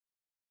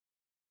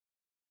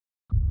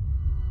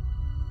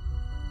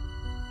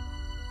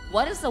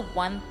What is the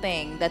one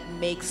thing that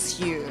makes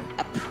you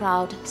a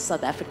proud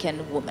South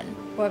African woman?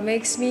 What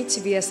makes me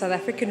to be a South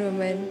African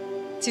woman,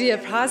 to be a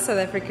proud South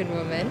African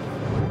woman?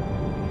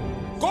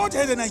 God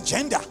had an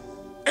agenda,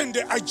 and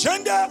the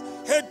agenda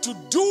had to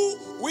do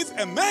with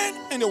a man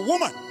and a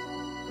woman.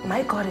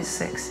 My God is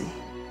sexy.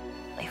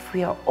 If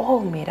we are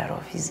all made out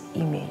of his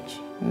image,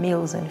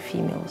 males and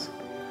females,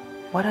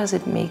 what does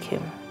it make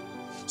him?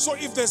 So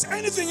if there's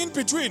anything in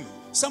between,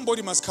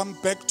 somebody must come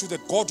back to the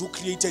God who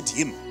created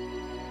him.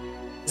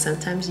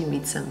 Sometimes you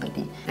meet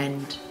somebody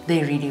and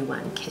they really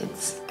want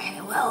kids.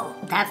 Well,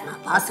 that's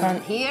not possible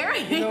here.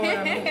 You know what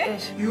I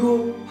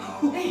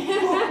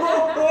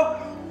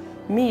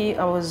mean? Me,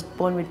 I was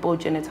born with both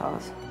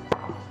genitals.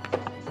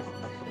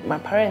 My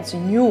parents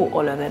knew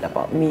all of that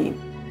about me.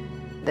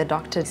 The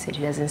doctor said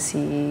he doesn't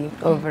see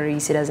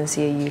ovaries, he doesn't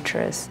see a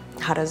uterus.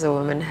 How does a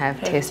woman have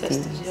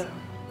testes? Yeah.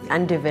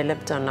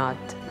 Undeveloped or not?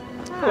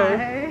 Hello.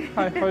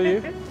 Hi, how are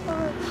you?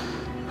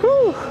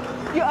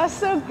 You are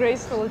so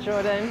graceful,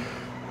 Jordan.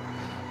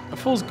 It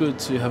feels good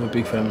to have a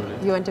big family.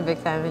 You want a big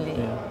family?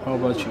 Yeah. How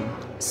about you?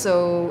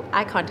 So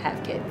I can't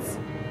have kids.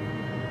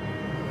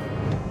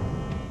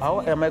 How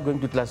am I going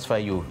to classify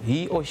you?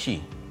 He or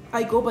she?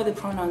 I go by the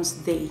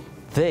pronouns they.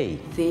 They?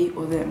 They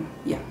or them,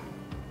 yeah.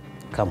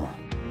 Come on.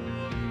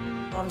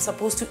 I'm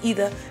supposed to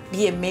either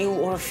be a male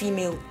or a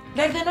female.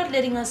 Like they're not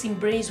letting us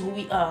embrace who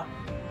we are.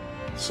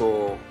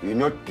 So you're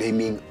not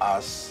blaming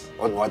us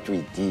on what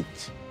we did?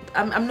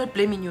 I'm not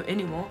blaming you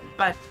anymore,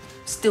 but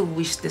still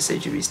wish the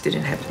surgeries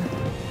didn't happen.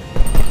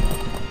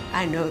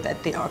 I know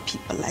that there are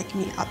people like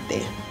me out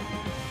there.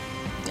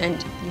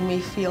 And you may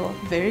feel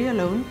very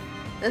alone.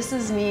 This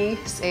is me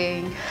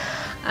saying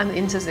I'm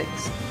intersex.